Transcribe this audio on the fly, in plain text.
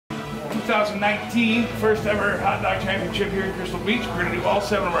2019 first ever hot dog championship here in Crystal Beach. We're going to do all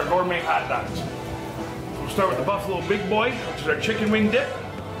 7 of our gourmet hot dogs. We'll start with the Buffalo Big Boy, which is our chicken wing dip.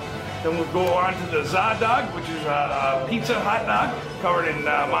 Then we'll go on to the Za Dog, which is a pizza hot dog covered in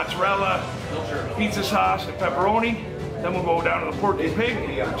mozzarella, pizza sauce, and pepperoni. Then we'll go down to the Porky Pig,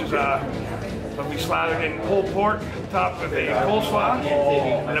 which is will be slathered in pulled pork, topped with a coleslaw.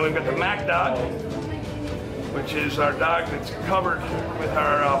 And then we've got the Mac Dog, which is our dog that's covered with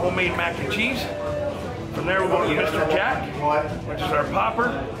our homemade mac and cheese. From there we'll go to the Mr. Jack, which is our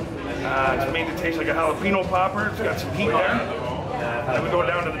popper. It's made to taste like a jalapeno popper. It's got some heat there. Then we go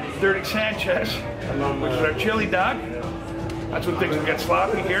down to the Dirty Sanchez, which is our chili dog. That's when things will get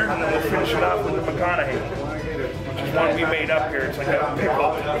sloppy here. And then we'll finish it off with the McConaughey, which is one we made up here. It's like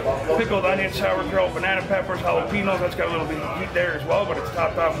a pickled onion, sauerkraut, banana peppers, jalapenos. That's got a little bit of heat there as well, but it's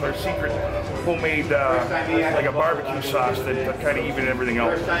topped off with our secret homemade, like a barbecue sauce that kind of even everything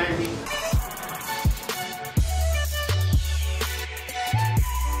else.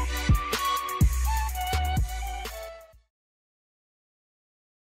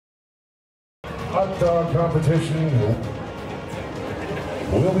 Hot dog competition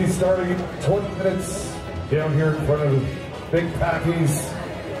will be starting 20 minutes down here in front of the Big Pappi's.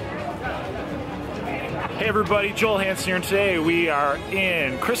 Hey everybody, Joel Hansen here, and today we are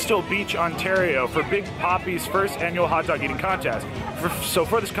in Crystal Beach, Ontario for Big Pappi's first annual hot dog eating contest. So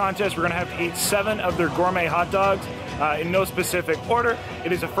for this contest, we're going to have to eat 7 of their gourmet hot dogs in no specific order.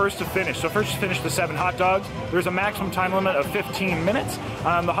 It is a first to finish. So first to finish the 7 hot dogs. There's a maximum time limit of 15 minutes.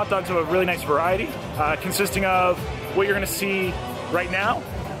 The hot dogs have a really nice variety, consisting of what you're going to see right now.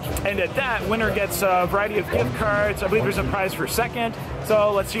 And at that, winner gets a variety of gift cards. I believe there's a prize for second.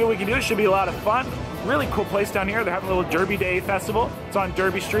 So let's see what we can do. It should be a lot of fun. Really cool place down here. They're having a little Derby Day festival. It's on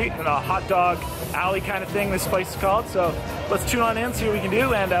Derby Street in a hot dog alley kind of thing, this place is called. So let's tune on in, see what we can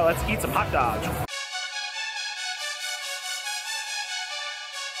do, and let's eat some hot dogs.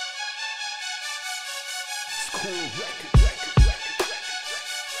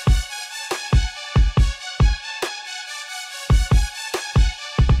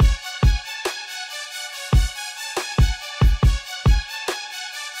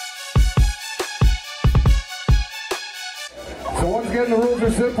 So once again, the rules are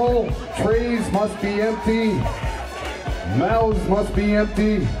simple. Trays must be empty. Mouths must be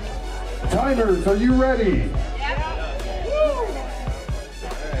empty. Timers, are you ready?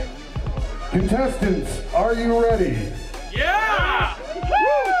 Contestants, are you ready? Yeah!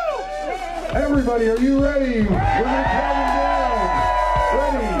 Everybody, are you ready? We're going to count them down.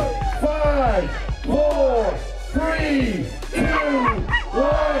 Ready? 5, 4, 3, 2,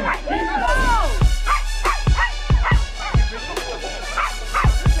 1.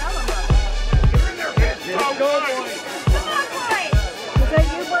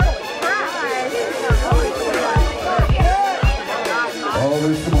 Oh,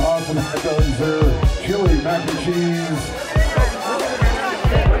 there's some awesome hot dogs there. Chili, mac and cheese.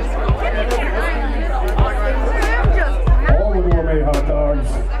 All the gourmet hot dogs.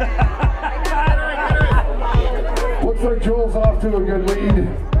 Looks like Joel's off to a good lead.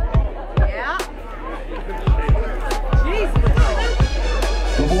 Yeah.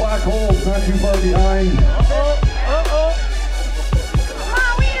 The black hole's not too far behind.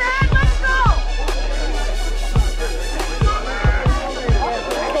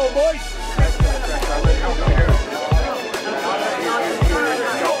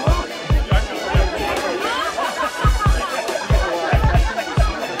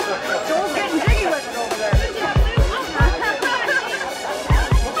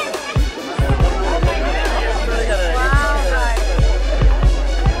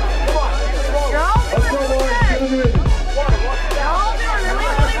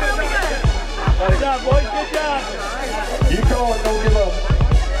 Keep going, don't give up.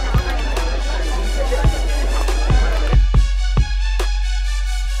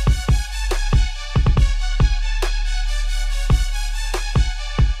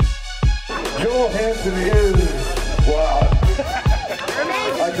 Joel Hansen is, wow.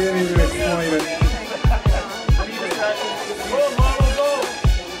 I can't even explain it.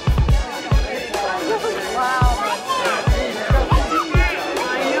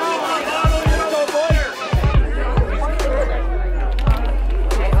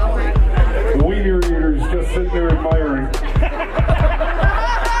 Just sitting there admiring.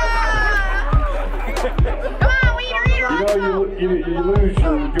 Come on, wiener eater! You know, you lose,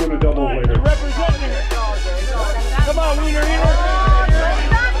 you're doing a double later. You're representing it. Come on, wiener eater.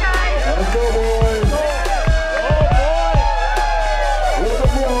 Let's go, boys. What's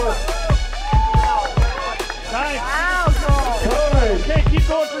up, boys? Nice. Wow, Joel. Time. Okay, keep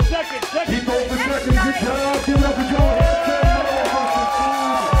going for seconds.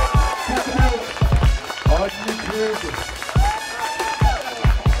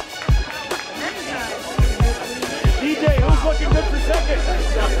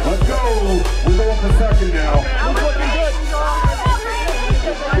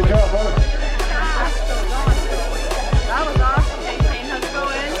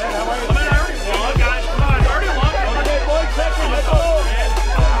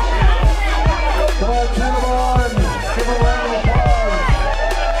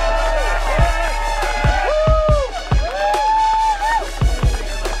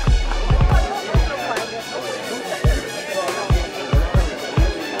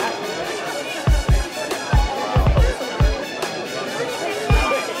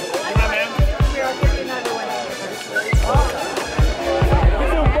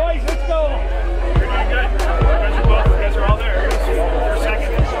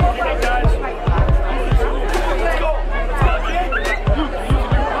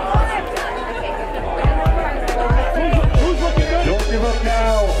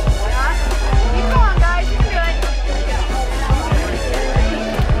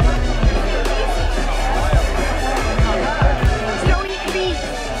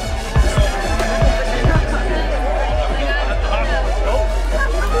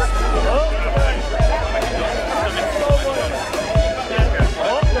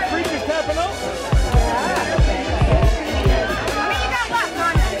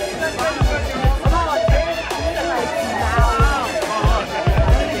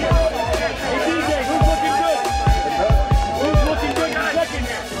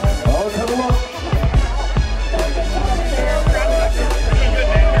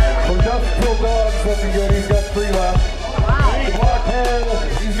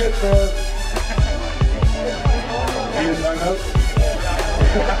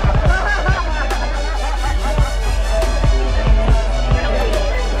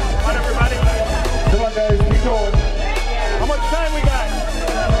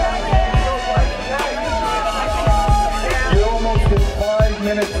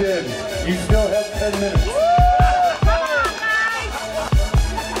 You still have 10 minutes.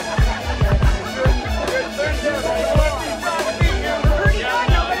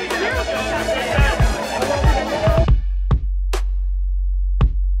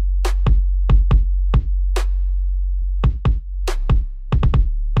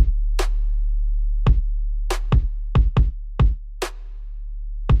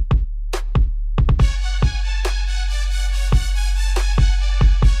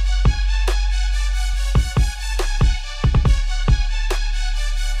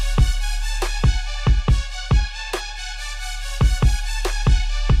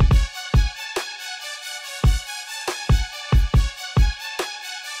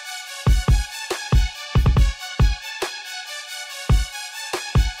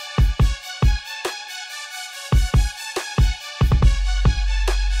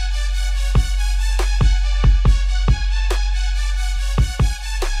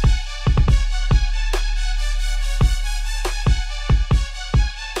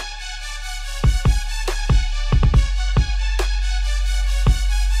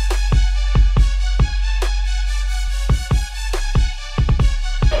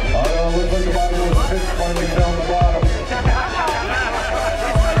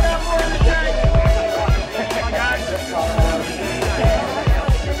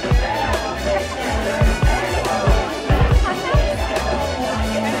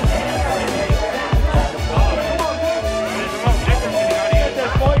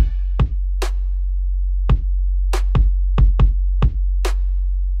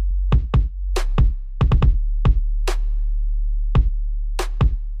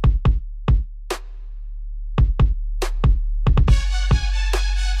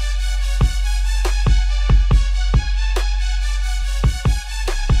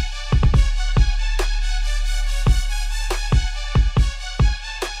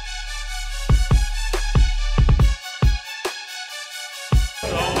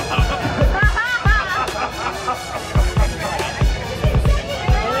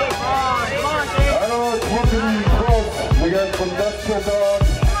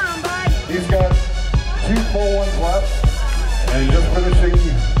 He's got 2 full ones left, and he's just finishing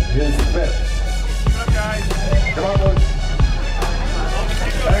his 5th. Come on, guys. Come on, boys.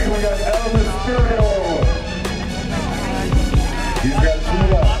 Next we got Jalapeno. He's got 2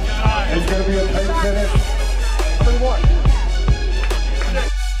 left. It's going to be a tight finish. 3-1.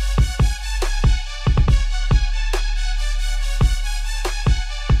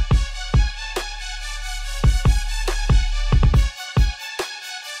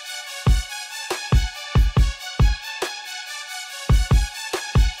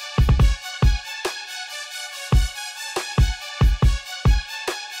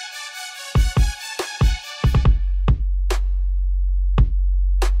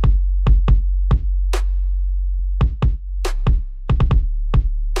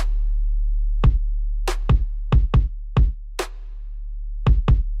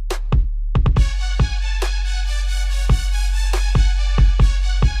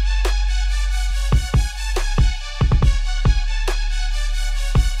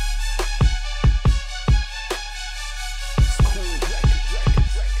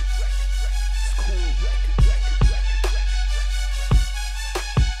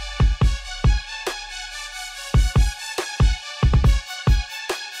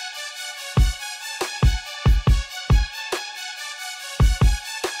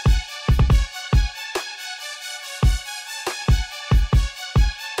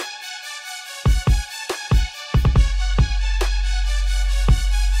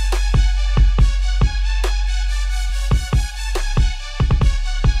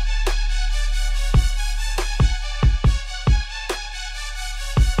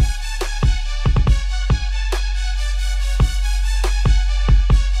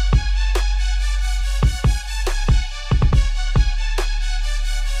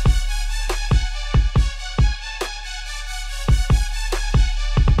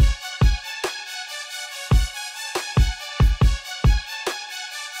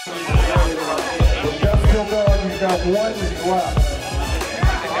 He's got 1 left.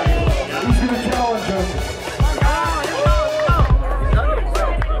 Who's going to challenge him?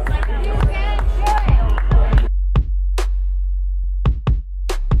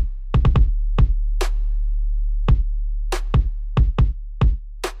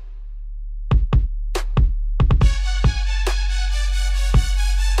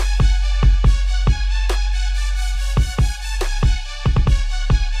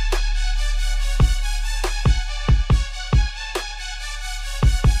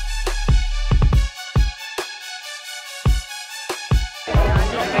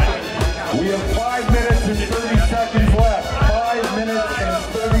 We have 5 minutes and 30 seconds left. 5 minutes and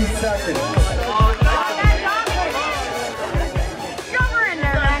 30 seconds. You're in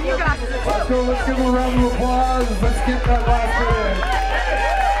there, man. You got this. Let's go. Let's give them a round of applause. Let's get that last bit in.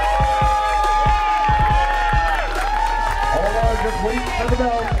 Hold on, just wait for the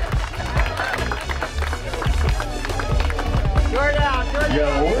bell. You're down.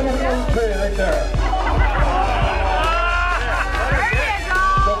 Yeah, a little play right there. There you go.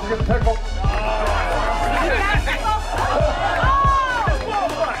 Don't forget the pickle.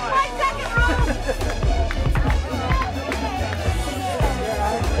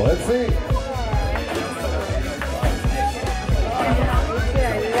 Let's see.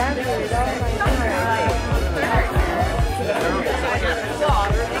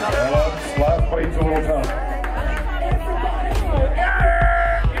 Last bite's a little tough.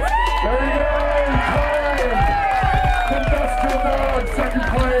 There you go. Time. Industrial Dog, second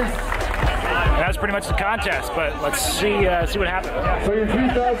place. That's pretty much the contest, but let's see what happens. So your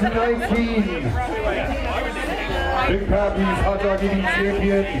 2019 Big Pappi's hot dog eating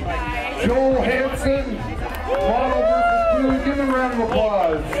champion, Joel Hansen, modelvsfood. Give him a round of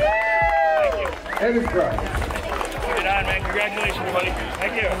applause. And his prize. Good on, man. Congratulations, buddy.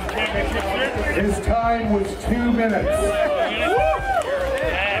 Thank you. Championship shirt. His time was 2 minutes.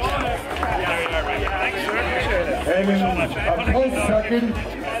 And in a close second,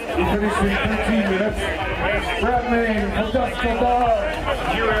 he finished in 13 minutes. Brad Main, Industrial Dog.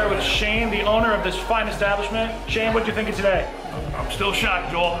 Here we are with Shane, the owner of this fine establishment. Shane, what do you think of today? I'm still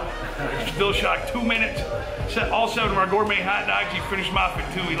shocked, Joel. Still shocked. 2 minutes. All 7 of our gourmet hot dogs. He finished them off in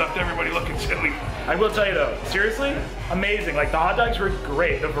 2. He left everybody looking silly. I will tell you though, seriously, amazing. Like the hot dogs were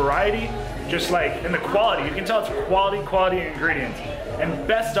great. The variety, just like, and the quality. You can tell it's quality ingredients. And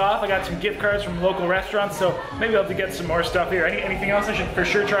best off, I got some gift cards from local restaurants, so maybe I'll have to get some more stuff here. Anything else I should for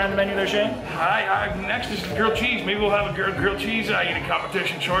sure try on the menu there, Shane? Next is the grilled cheese. Maybe we'll have a grilled cheese eating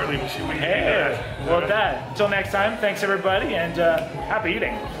competition shortly. We'll see what we can do. Well, with that, until next time, thanks everybody, and happy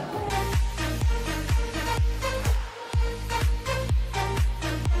eating.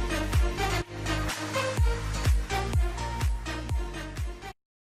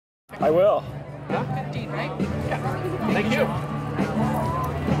 I will. 15, right? Yeah. Thank you.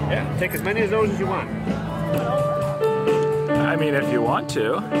 Yeah, take as many of those as you want. I mean, if you want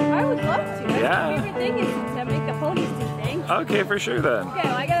to. I would love to. That's Yeah. my favorite thing is to make the ponies do things. Okay, for sure then. Okay,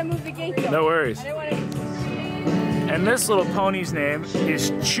 well, I gotta move the gate though. No worries. I don't wanna... And this little pony's name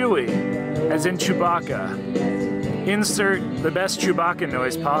is Chewy, as in Chewbacca. Insert the best Chewbacca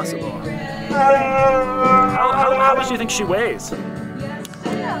noise possible. How much do you think she weighs? I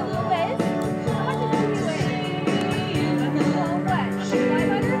don't know, Liz. How much does she weigh?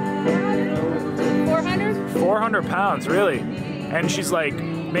 What? 500? 400? 400 pounds, really. And she's like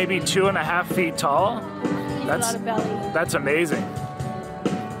maybe 2.5 feet tall. That's a lot of belly. That's amazing.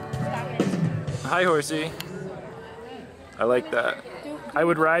 Stop it. Hi, horsey. I like that. I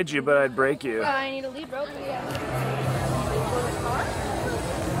would ride you, but I'd break you. I need a lead rope. Yeah.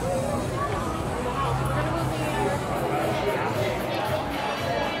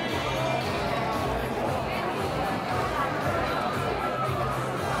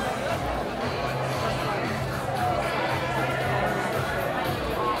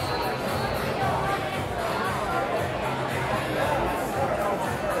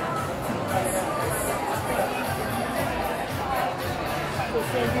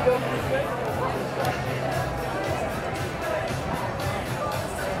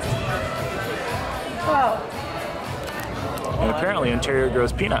 And apparently Interior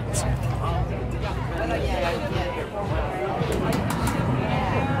grows peanuts.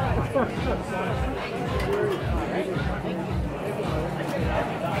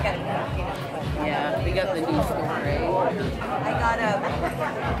 Yeah, we got the new store.